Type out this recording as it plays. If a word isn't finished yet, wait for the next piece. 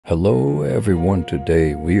Hello everyone,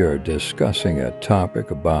 today we are discussing a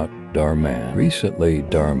topic about Dhar mann. Recently,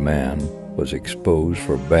 Dhar mann was exposed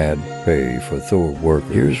for bad pay for Thor work.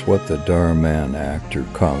 Here's what the Dhar mann actor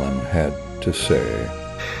Colin had to say.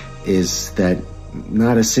 Is that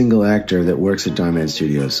not a single actor that works at Dhar mann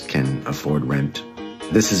Studios can afford rent.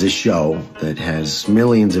 This is a show that has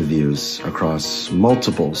millions of views across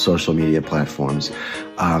multiple social media platforms.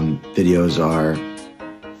 Videos are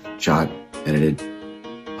shot, edited,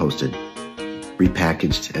 posted,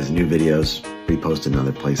 repackaged as new videos, reposted in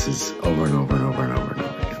other places over and over and over and over and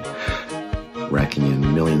over again, racking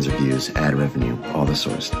in millions of views, ad revenue, all this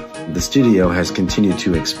sort of stuff. The studio has continued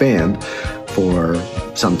to expand for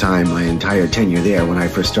some time. My entire tenure there, when I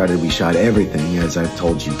first started, we shot everything, as I've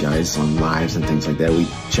told you guys on lives and things like that. We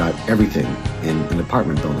shot everything in an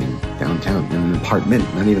apartment building downtown, in an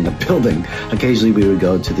apartment, not even a building. Occasionally we would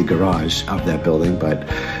go to the garage of that building, but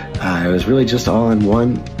it was really just all in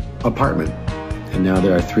one apartment. And now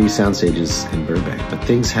there are 3 sound stages in Burbank, but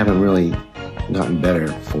things haven't really gotten better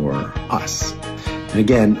for us. And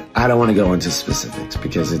again, I don't want to go into specifics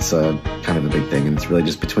because it's kind of a big thing and it's really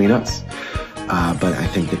just between us. But I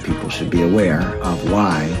think that people should be aware of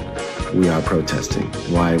why we are protesting,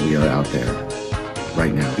 why we are out there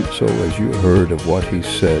right now. So as you heard of what he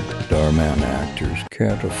said, Dhar mann actors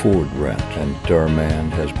can't afford rent, and Dhar mann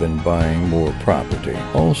has been buying more property.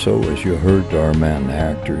 Also, as you heard, Dhar mann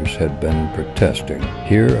actors had been protesting.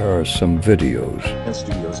 Here are some videos. And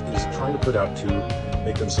Studios is trying to put out to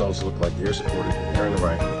make themselves look like they're supported and they're in the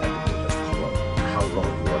right protest as well. How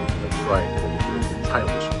wrong you are, you're trying to be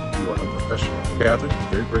childish, you are unprofessional. Catherine is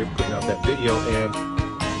very brave putting out that video, and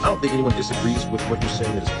I don't think anyone disagrees with what you're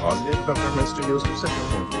saying that is positive about Dhar mann Studios. Except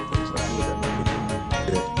for one thing,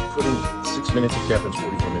 that putting 6 minutes of Catherine's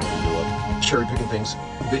 44-minute video up, cherry-picking things.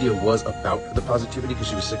 The video was about the positivity because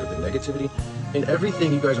she was sick of the negativity. And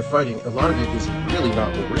everything you guys are fighting, a lot of it is really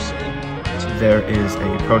not what we're saying. There is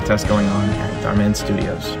a protest going on at Dhar mann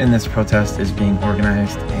Studios, and this protest is being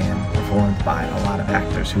organized and performed by a lot of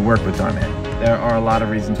actors who work with Dhar mann. There are a lot of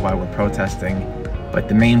reasons why we're protesting, but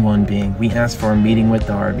the main one being we asked for a meeting with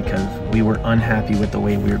Dhar because we were unhappy with the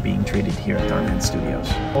way we were being treated here at Dhar mann Studios.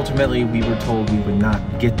 Ultimately, we were told we would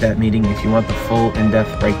not get that meeting. If you want the full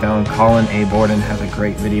in-depth breakdown, Colin A. Borden has a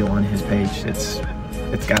great video on his page. It's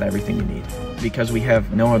got everything you need. Because we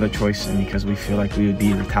have no other choice, and because we feel like we would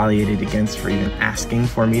be retaliated against for even asking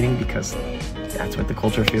for a meeting, because that's what the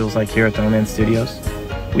culture feels like here at Dhar mann Studios,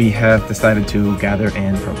 we have decided to gather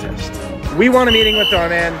and protest. We want a meeting with Dhar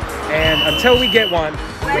mann, and until we get one...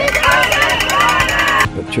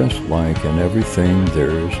 But just like in everything,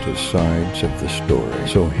 there's 2 sides of the story.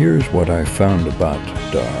 So here's what I found about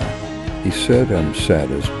Dhar. He said, "I'm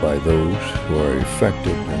saddened by those who are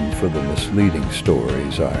affected and for the misleading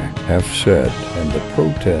stories I have said," and the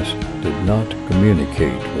protest did not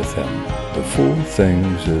communicate with him. The full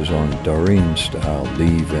things is on Dharin style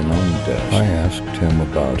leave in on desk. I asked him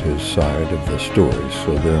about his side of the story,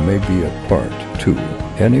 so there may be a part 2.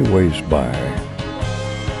 Anyways, bye.